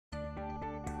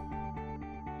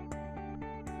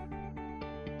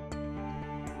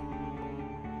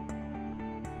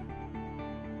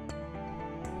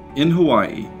In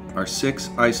Hawaii, our 6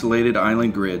 isolated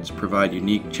island grids provide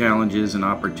unique challenges and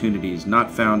opportunities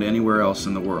not found anywhere else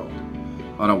in the world.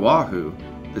 On Oahu,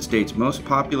 the state's most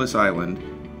populous island,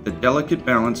 the delicate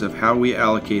balance of how we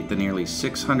allocate the nearly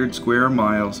 600 square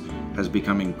miles has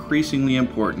become increasingly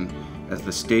important as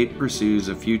the state pursues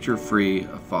a future free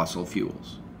of fossil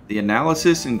fuels. The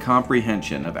analysis and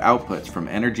comprehension of outputs from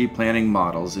energy planning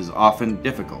models is often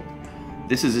difficult.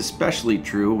 This is especially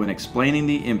true when explaining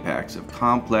the impacts of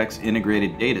complex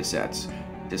integrated data sets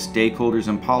to stakeholders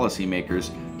and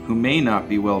policymakers who may not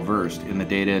be well versed in the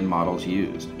data and models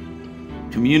used.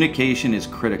 Communication is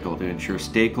critical to ensure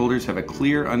stakeholders have a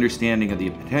clear understanding of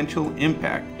the potential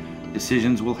impact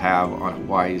decisions will have on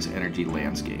Hawaii's energy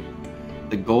landscape.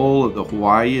 The goal of the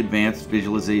Hawaii Advanced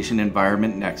Visualization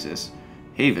Environment Nexus,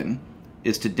 HAVEN,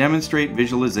 is to demonstrate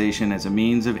visualization as a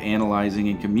means of analyzing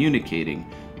and communicating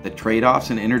the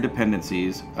trade-offs and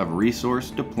interdependencies of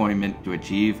resource deployment to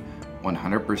achieve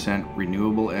 100%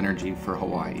 renewable energy for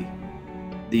Hawaii.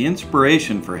 The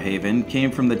inspiration for HAVEN came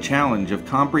from the challenge of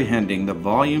comprehending the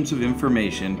volumes of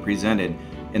information presented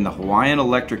in the Hawaiian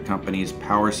Electric Company's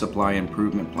Power Supply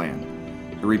Improvement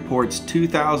Plan. The report's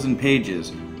 2,000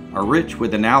 pages are rich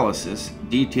with analysis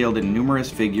detailed in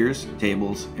numerous figures,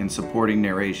 tables, and supporting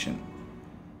narration.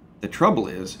 The trouble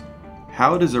is,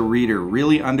 how does a reader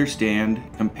really understand,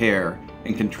 compare,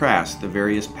 and contrast the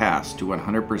various paths to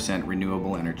 100%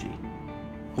 renewable energy?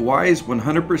 Hawaii's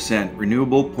 100%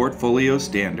 renewable portfolio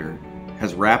standard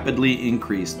has rapidly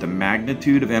increased the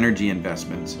magnitude of energy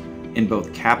investments in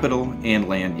both capital and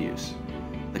land use.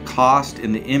 The cost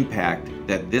and the impact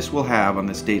that this will have on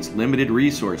the state's limited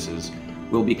resources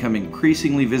will become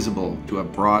increasingly visible to a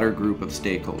broader group of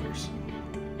stakeholders.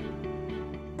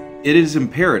 It is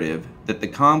imperative that the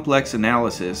complex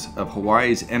analysis of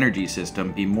Hawaii's energy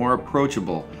system be more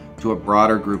approachable to a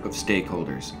broader group of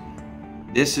stakeholders.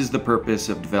 This is the purpose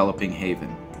of developing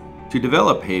HAVEN. To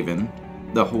develop HAVEN,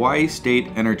 the Hawaii State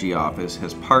Energy Office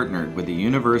has partnered with the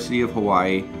University of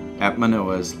Hawaii at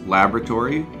Manoa's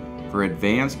Laboratory for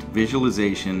Advanced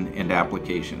Visualization and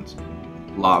Applications,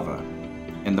 LAVA,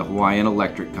 and the Hawaiian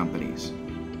Electric Companies.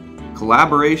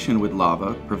 Collaboration with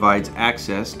LAVA provides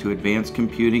access to advanced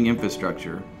computing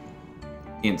infrastructure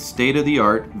and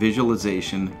state-of-the-art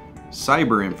visualization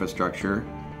cyber infrastructure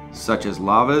such as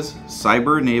LAVA's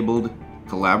cyber-enabled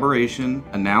collaboration,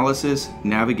 analysis,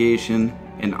 navigation,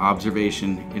 and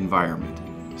observation environment,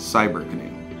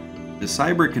 CyberCanoe. The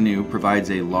CyberCanoe provides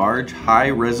a large,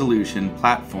 high-resolution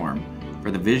platform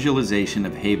for the visualization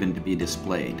of HAVEN to be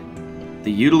displayed.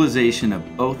 The utilization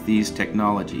of both these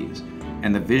technologies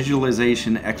and the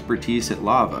visualization expertise at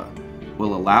LAVA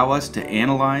will allow us to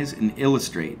analyze and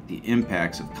illustrate the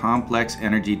impacts of complex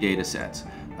energy data sets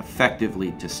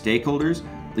effectively to stakeholders,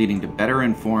 leading to better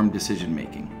informed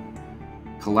decision-making.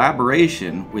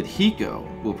 Collaboration with HECO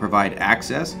will provide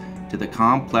access to the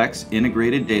complex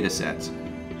integrated data sets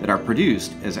that are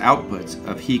produced as outputs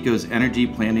of HECO's energy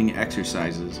planning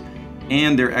exercises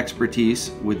and their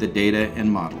expertise with the data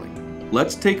and modeling.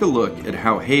 Let's take a look at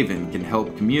how HAVEN can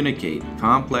help communicate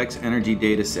complex energy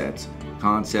data sets,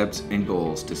 concepts, and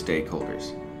goals to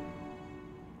stakeholders.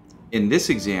 In this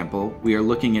example, we are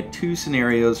looking at 2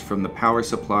 scenarios from the Power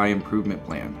Supply Improvement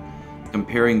Plan,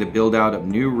 comparing the build-out of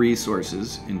new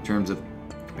resources in terms of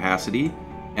capacity,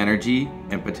 energy,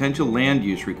 and potential land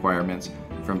use requirements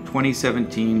from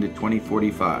 2017 to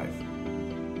 2045.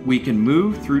 We can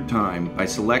move through time by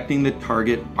selecting the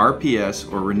target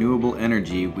RPS or renewable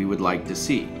energy we would like to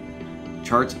see.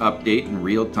 Charts update in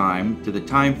real time to the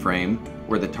time frame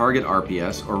where the target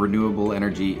RPS or renewable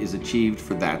energy is achieved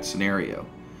for that scenario.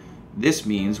 This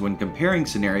means when comparing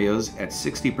scenarios at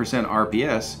 60%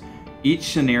 RPS, each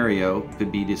scenario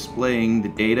could be displaying the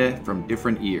data from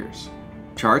different years.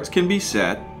 Charts can be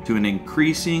set to an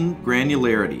increasing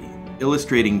granularity,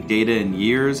 illustrating data in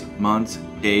years, months,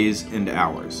 days, and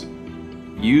hours.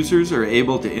 Users are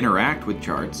able to interact with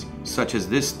charts, such as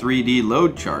this 3D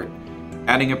load chart,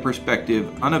 adding a perspective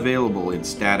unavailable in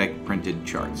static printed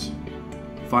charts.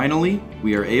 Finally,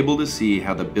 we are able to see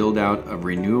how the build-out of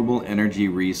renewable energy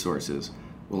resources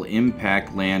will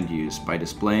impact land use by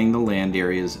displaying the land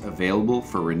areas available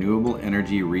for renewable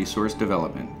energy resource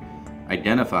development,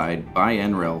 identified by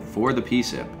NREL for the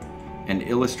PSIP, and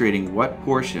illustrating what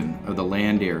portion of the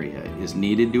land area is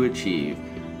needed to achieve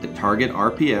the target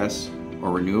RPS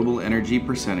or renewable energy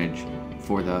percentage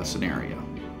for the scenario.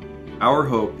 Our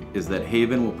hope is that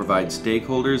HAVEN will provide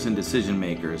stakeholders and decision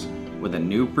makers with a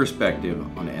new perspective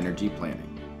on energy planning.